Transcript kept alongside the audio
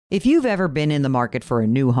If you've ever been in the market for a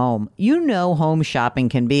new home, you know home shopping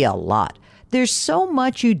can be a lot. There's so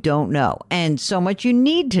much you don't know and so much you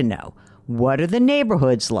need to know. What are the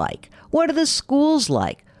neighborhoods like? What are the schools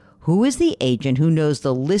like? Who is the agent who knows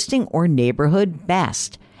the listing or neighborhood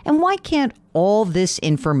best? And why can't all this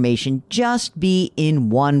information just be in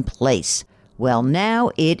one place? Well,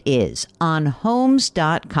 now it is on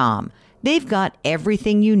Homes.com. They've got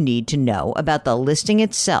everything you need to know about the listing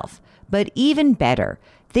itself, but even better,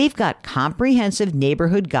 they've got comprehensive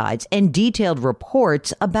neighborhood guides and detailed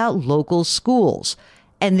reports about local schools.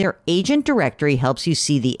 And their agent directory helps you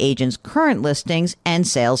see the agent's current listings and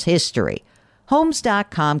sales history.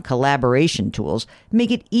 Homes.com collaboration tools make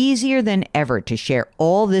it easier than ever to share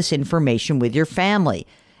all this information with your family.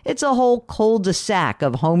 It's a whole cul-de-sac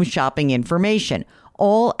of home shopping information,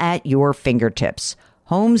 all at your fingertips.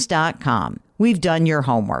 Homes.com. We've done your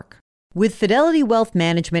homework. With Fidelity Wealth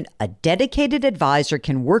Management, a dedicated advisor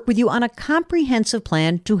can work with you on a comprehensive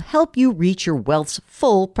plan to help you reach your wealth's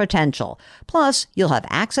full potential. Plus, you'll have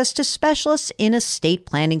access to specialists in estate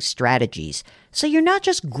planning strategies. So you're not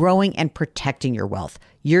just growing and protecting your wealth,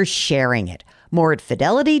 you're sharing it. More at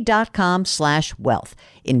fidelity.com/wealth.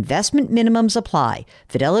 Investment minimums apply.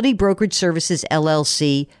 Fidelity Brokerage Services,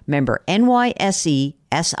 LLC, member NYSE,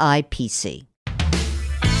 SIPC.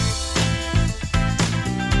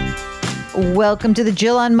 Welcome to the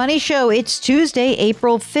Jill on Money Show. It's Tuesday,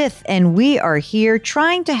 April 5th, and we are here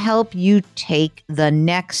trying to help you take the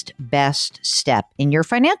next best step in your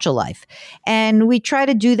financial life. And we try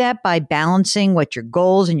to do that by balancing what your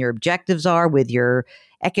goals and your objectives are with your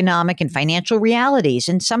economic and financial realities.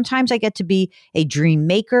 And sometimes I get to be a dream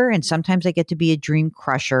maker, and sometimes I get to be a dream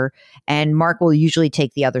crusher. And Mark will usually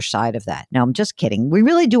take the other side of that. No, I'm just kidding. We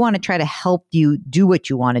really do want to try to help you do what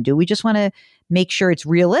you want to do. We just want to make sure it's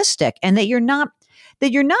realistic and that you're not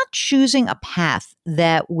choosing a path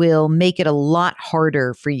that will make it a lot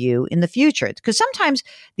harder for you in the future. Because sometimes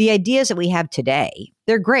the ideas that we have today,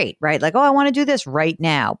 they're great, right? Like, oh, I want to do this right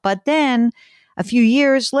now. But then a few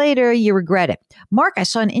years later, you regret it. Mark, I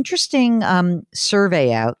saw an interesting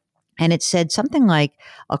survey out, and it said something like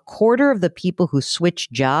a quarter of the people who switch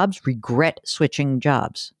jobs regret switching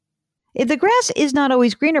jobs. The grass is not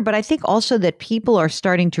always greener, but I think also that people are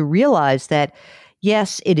starting to realize that,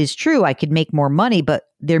 yes, it is true, I could make more money, but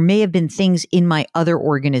there may have been things in my other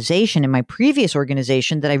organization, in my previous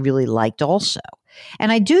organization, that I really liked also.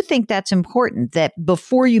 And I do think that's important, that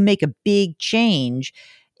before you make a big change,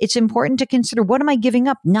 it's important to consider, what am I giving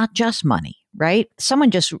up? Not just money, right?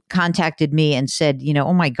 Someone just contacted me and said,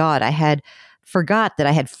 oh my God, I forgot that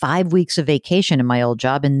I had 5 weeks of vacation in my old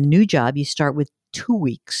job. And the new job, you start with 2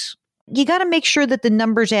 weeks. You got to make sure that the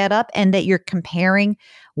numbers add up and that you're comparing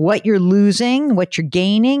what you're losing, what you're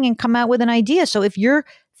gaining, and come out with an idea. So if you're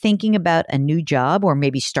thinking about a new job or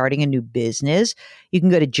maybe starting a new business, you can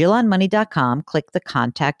go to jillonmoney.com, click the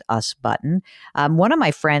Contact Us button. One of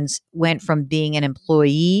my friends went from being an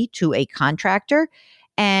employee to a contractor,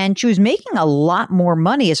 and she was making a lot more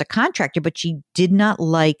money as a contractor, but she did not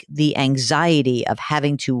like the anxiety of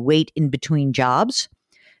having to wait in between jobs.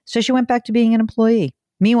 So she went back to being an employee.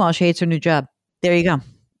 Meanwhile, she hates her new job. There you go.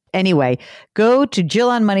 Anyway, go to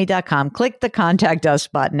jillonmoney.com, click the Contact Us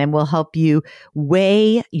button, and we'll help you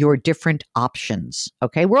weigh your different options.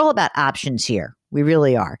 Okay, we're all about options here. We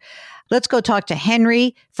really are. Let's go talk to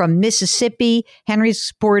Henry from Mississippi. Henry's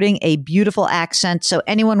sporting a beautiful accent, so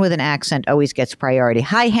anyone with an accent always gets priority.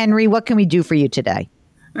 Hi, Henry. What can we do for you today?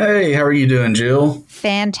 Hey, how are you doing, Jill?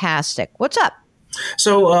 Fantastic. What's up?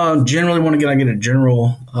 So generally want to get a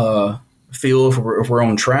general feel if we're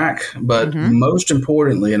on track. But most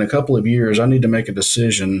importantly, in a couple of years, I need to make a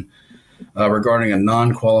decision regarding a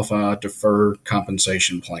non-qualified deferred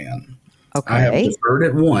compensation plan. Okay. I have deferred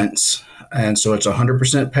it once, and so it's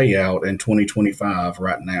 100% payout in 2025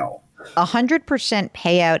 right now. 100%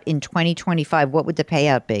 payout in 2025. What would the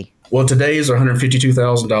payout be? Well, today's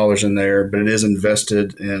 $152,000 in there, but it is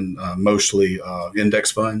invested in mostly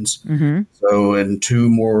index funds. Mm-hmm. So in 2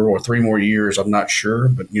 more or 3 more years, I'm not sure,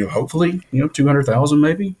 but hopefully, 200,000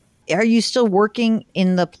 maybe. Are you still working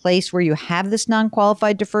in the place where you have this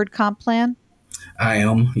non-qualified deferred comp plan? I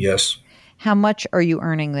am, yes. How much are you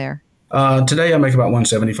earning there? Today I make about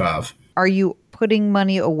 $175. Are you putting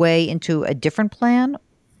money away into a different plan?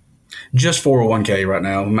 Just 401k right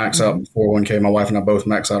now. Max out 401k. My wife and I both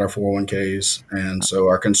max out our 401ks. And so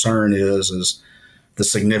our concern is the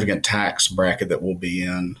significant tax bracket that we'll be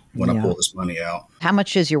in when I pull this money out. How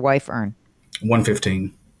much does your wife earn?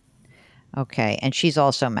 $115. Okay. And she's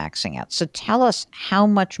also maxing out. So tell us how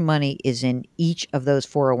much money is in each of those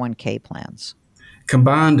 401k plans.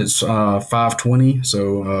 Combined, it's 520,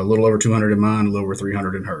 so a little over 200 in mine, a little over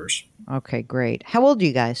 300 in hers. Okay, great. How old are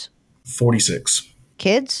you guys? 46.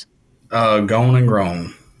 Kids? Gone and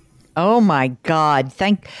grown. Oh my God.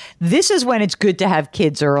 This is when it's good to have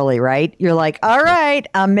kids early, right? You're like, all right,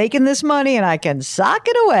 I'm making this money and I can sock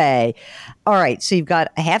it away. All right. So you've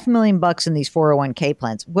got $500,000 in these 401k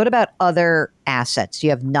plans. What about other assets? Do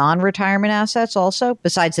you have non-retirement assets also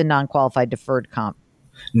besides the non-qualified deferred comp?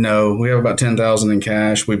 No, we have about 10,000 in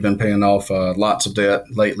cash. We've been paying off lots of debt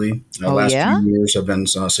lately. Last few years have been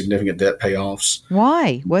significant debt payoffs.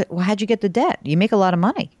 Why? How'd you get the debt? You make a lot of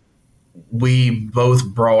money. We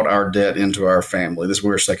both brought our debt into our family.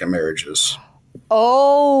 We're second marriages.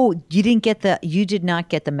 Oh, you did not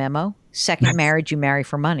get the memo? Second marriage, you marry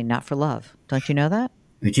for money, not for love. Don't you know that?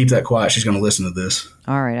 And you keep that quiet. She's going to listen to this.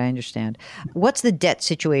 All right, I understand. What's the debt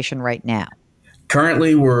situation right now?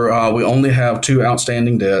 Currently, we only have 2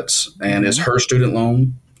 outstanding debts, and it's her student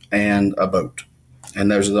loan and a boat.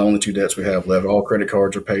 And those are the only 2 debts we have left. All credit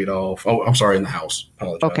cards are paid off. Oh, I'm sorry, in the house.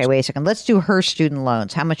 Apologize. Okay, wait a second. Let's do her student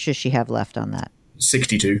loans. How much does she have left on that?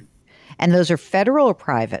 62. And those are federal or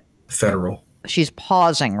private? Federal. She's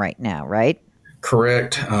pausing right now, right?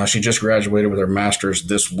 Correct. She just graduated with her master's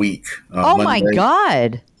this week. Oh, Monday. my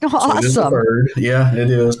God. Awesome. So it is deferred. Yeah, it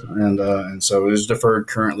is. And so it is deferred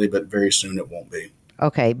currently, but very soon it won't be.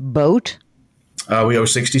 Okay, boat? We owe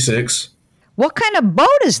 66. What kind of boat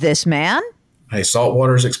is this, man? Hey,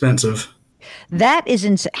 saltwater is expensive. That is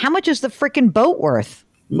insane. How much is the freaking boat worth?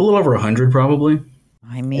 A little over 100, probably.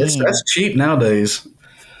 I mean, that's cheap nowadays.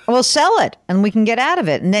 Well, sell it, and we can get out of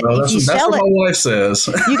it. And then if you sell it, that's what my wife says.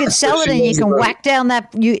 You can sell it, and you can whack down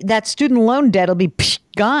that student loan debt. Will be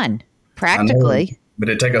gone practically. But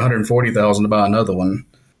it'd take $140,000 to buy another one.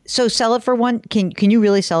 So sell it for one. Can you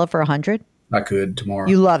really sell it for 100? I could tomorrow.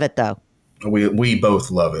 You love it though. We both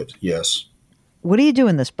love it. Yes. What do you do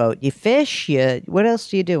in this boat? You fish? What else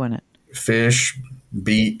do you do in it? Fish,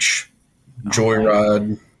 beach,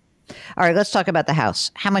 joyride. All right, let's talk about the house.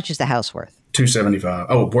 How much is the house worth? $275.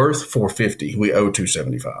 Oh, worth $450. We owe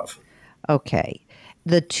 $275. Okay.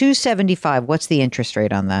 The $275, what's the interest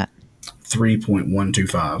rate on that?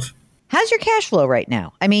 3.125. How's your cash flow right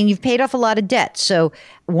now? I mean, you've paid off a lot of debt. So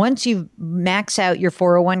once you max out your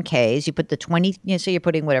 401ks, you put the 20, so you're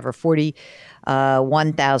putting whatever,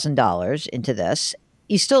 $41,000 into this.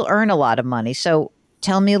 You still earn a lot of money. So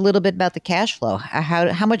tell me a little bit about the cash flow.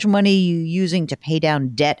 How much money are you using to pay down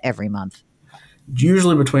debt every month?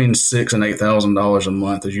 Usually between $6,000 and $8,000 a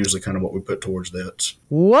month is usually kind of what we put towards debts.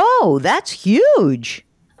 Whoa, that's huge.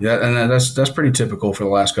 Yeah, and that's pretty typical for the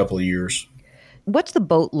last couple of years. What's the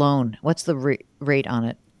boat loan? What's the rate on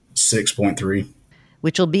it? 6.3.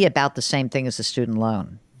 Which will be about the same thing as the student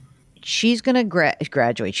loan. She's going to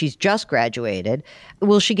graduate. She's just graduated.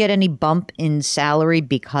 Will she get any bump in salary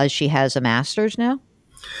because she has a master's now?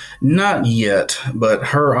 Not yet, but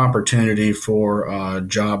her opportunity for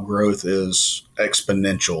job growth is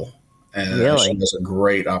exponential. And really? She has a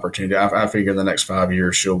great opportunity. I figure the next 5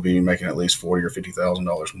 years she'll be making at least $40,000 or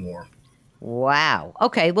 $50,000 more. Wow.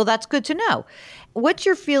 Okay. Well, that's good to know. What's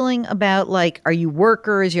your feeling about, are you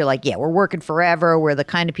workers? You're like, yeah, we're working forever. We're the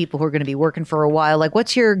kind of people who are going to be working for a while.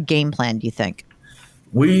 What's your game plan, do you think?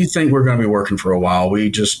 We think we're going to be working for a while. We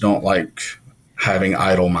just don't like having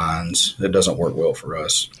idle minds. It doesn't work well for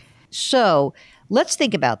us. So let's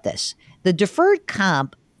think about this. The deferred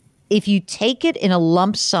comp, if you take it in a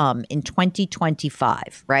lump sum in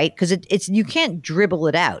 2025, right? Because it's you can't dribble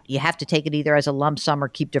it out. You have to take it either as a lump sum or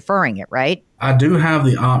keep deferring it, right? I do have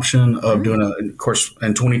the option of doing of course,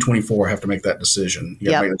 in 2024, I have to make that decision.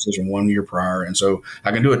 You have to make a decision 1 year prior. And so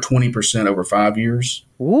I can do a 20% over 5 years.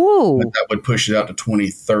 Ooh. That would push it out to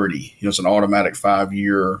 2030. It's an automatic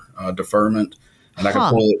 5-year deferment. And I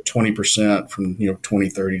can pull it 20% from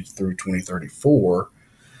 2030 through 2034.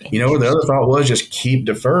 The other thought was just keep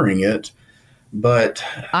deferring it. But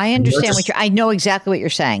I understand I know exactly what you're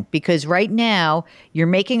saying, because right now you're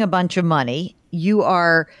making a bunch of money. You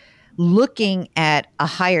are looking at a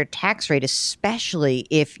higher tax rate, especially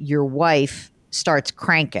if your wife starts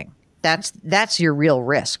cranking. That's your real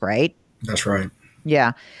risk, right? That's right.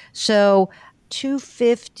 Yeah. So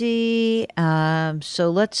 250.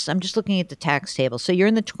 So I'm just looking at the tax table. So you're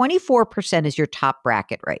in the 24% is your top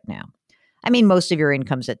bracket right now. I mean, most of your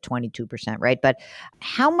income's at 22%, right? But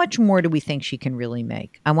how much more do we think she can really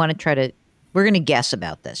make? we're going to guess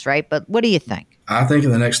about this, right? But what do you think? I think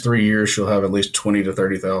in the next 3 years, she'll have at least 20 to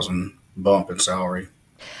 30,000 bump in salary.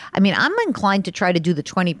 I mean, I'm inclined to try to do the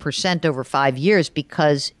 20% over 5 years,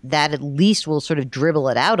 because that at least will sort of dribble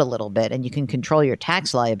it out a little bit and you can control your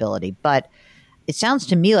tax liability. But it sounds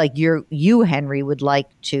to me like you, Henry, would like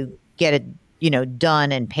to get it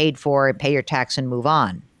done and paid for and pay your tax and move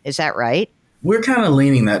on. Is that right? We're kind of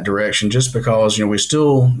leaning that direction just because, we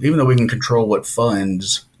still, even though we can control what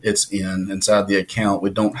funds it's inside the account, we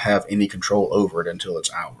don't have any control over it until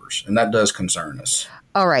it's ours. And that does concern us.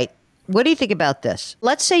 All right. What do you think about this?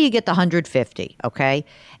 Let's say you get the 150, okay?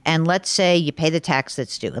 And let's say you pay the tax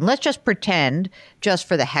that's due. And let's just pretend, just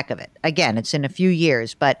for the heck of it. Again, it's in a few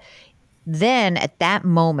years, but then at that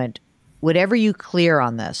moment, whatever you clear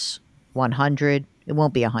on this, 100, it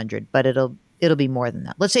won't be 100, but it'll be more than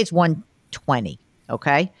that. Let's say it's 120,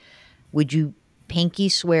 okay? Would you pinky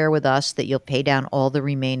swear with us that you'll pay down all the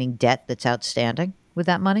remaining debt that's outstanding with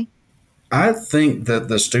that money? I think that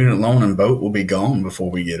the student loan and boat will be gone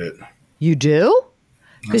before we get it. You do?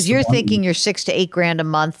 Because you're thinking you're $6,000 to $8,000 a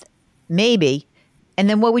month, maybe. And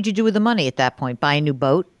then what would you do with the money at that point? Buy a new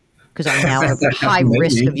boat? Because I'm now at high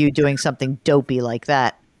risk of you doing something dopey like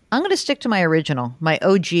that. I'm going to stick to my original. My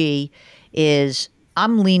OG is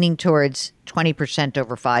I'm leaning towards 20%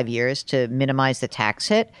 over 5 years to minimize the tax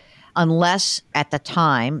hit, unless at the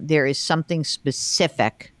time there is something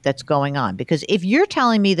specific that's going on. Because if you're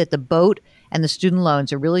telling me that the boat and the student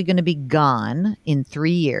loans are really going to be gone in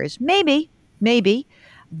 3 years, maybe,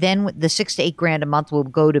 then the $6,000 to $8,000 a month will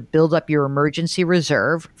go to build up your emergency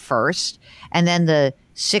reserve first, and then the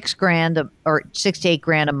 $6,000 or $6,000 to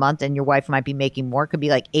 $8,000 a month, and your wife might be making more, could be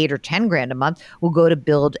like $8,000 or $10,000 a month, will go to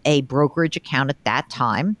build a brokerage account at that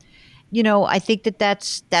time. I think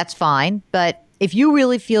that's fine, but if you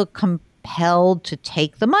really feel compelled to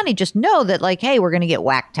take the money, just know that like, hey, we're going to get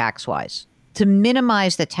whacked tax-wise. To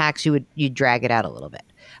minimize the tax, you drag it out a little bit.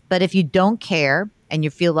 But if you don't care and you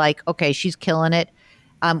feel like, okay, she's killing it,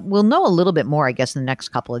 we'll know a little bit more, I guess, in the next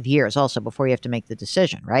couple of years also before you have to make the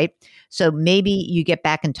decision, right? So maybe you get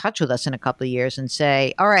back in touch with us in a couple of years and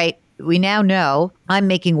say, all right, we now know I'm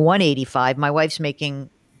making 185, my wife's making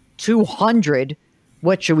 200.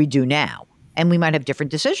 What should we do now? And we might have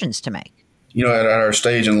different decisions to make. At our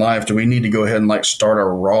stage in life, do we need to go ahead and start a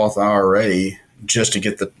Roth IRA just to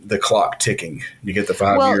get the clock ticking, to get the 5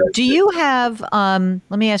 years? Well, do you have,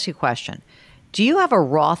 let me ask you a question. Do you have a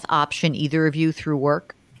Roth option, either of you, through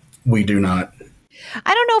work? We do not.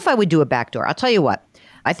 I don't know if I would do a backdoor. I'll tell you what.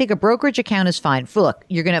 I think a brokerage account is fine. Look,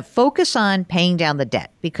 you're going to focus on paying down the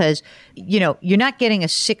debt because, you're not getting a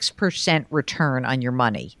 6% return on your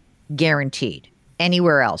money guaranteed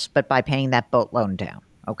anywhere else but by paying that boat loan down,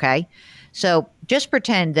 okay? So just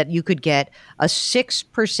pretend that you could get a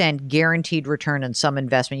 6% guaranteed return on some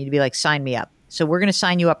investment. You'd be like, sign me up. So we're going to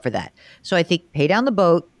sign you up for that. So I think pay down the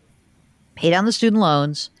boat, pay down the student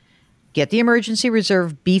loans, get the emergency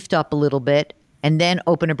reserve beefed up a little bit, and then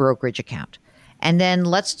open a brokerage account. And then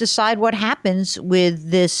let's decide what happens with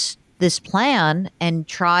this plan and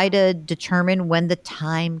try to determine when the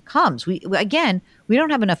time comes. We don't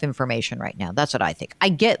have enough information right now. That's what I think. I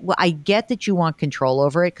get that you want control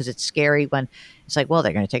over it because it's scary when it's like, well,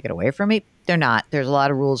 they're going to take it away from me. They're not. There's a lot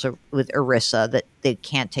of rules with ERISA that they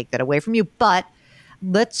can't take that away from you. But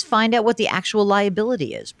let's find out what the actual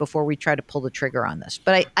liability is before we try to pull the trigger on this.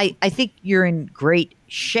 But I think you're in great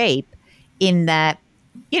shape in that,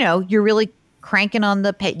 you're really cranking on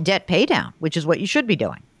the debt pay down, which is what you should be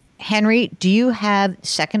doing. Henry, do you have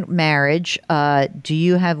second marriage? Do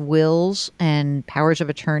you have wills and powers of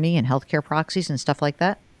attorney and healthcare proxies and stuff like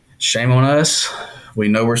that? Shame on us. We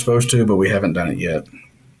know we're supposed to, but we haven't done it yet.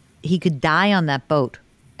 He could die on that boat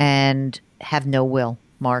and have no will.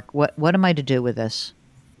 Mark, what am I to do with this?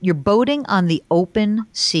 You're boating on the open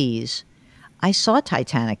seas. I saw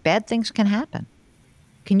Titanic. Bad things can happen.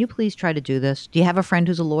 Can you please try to do this? Do you have a friend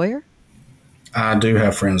who's a lawyer? I do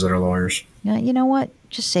have friends that are lawyers. Yeah, you know what?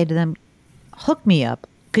 Just say to them, hook me up.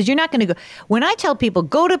 Because you're not going to go. When I tell people,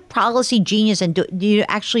 go to Policy Genius and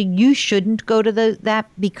you shouldn't go to that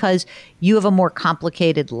because you have a more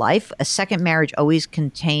complicated life. A second marriage always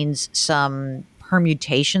contains some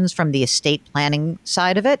permutations from the estate planning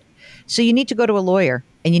side of it. So you need to go to a lawyer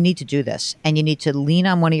and you need to do this. And you need to lean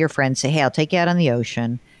on one of your friends, say, hey, I'll take you out on the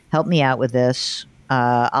ocean. Help me out with this.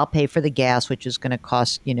 I'll pay for the gas, which is going to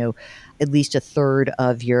cost, at least a third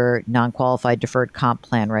of your non-qualified deferred comp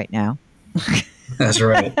plan right now. That's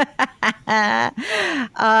right.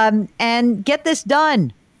 And get this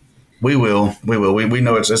done. We will. We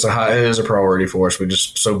know it is a priority for us. We're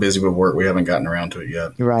just so busy with work, we haven't gotten around to it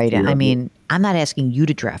yet. Right. I mean, I'm not asking you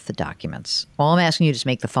to draft the documents. All I'm asking you is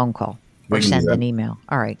make the phone call or send an email.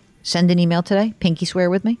 All right. Send an email today. Pinky swear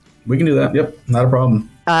with me. We can do that. Yep. Not a problem.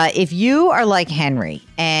 If you are like Henry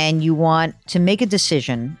and you want to make a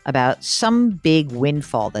decision about some big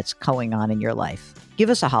windfall that's going on in your life, give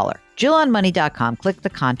us a holler. JillOnMoney.com. Click the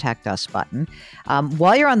Contact Us button.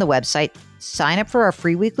 While you're on the website, sign up for our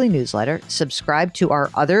free weekly newsletter, subscribe to our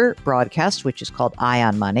other broadcast, which is called Eye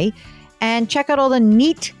on Money, and check out all the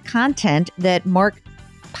neat content that Mark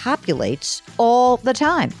populates all the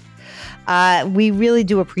time. We really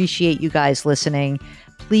do appreciate you guys listening.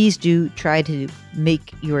 Please do try to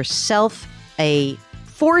make yourself a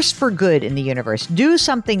force for good in the universe. Do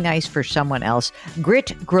something nice for someone else.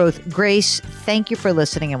 Grit, growth, grace. Thank you for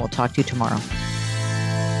listening, and we'll talk to you tomorrow.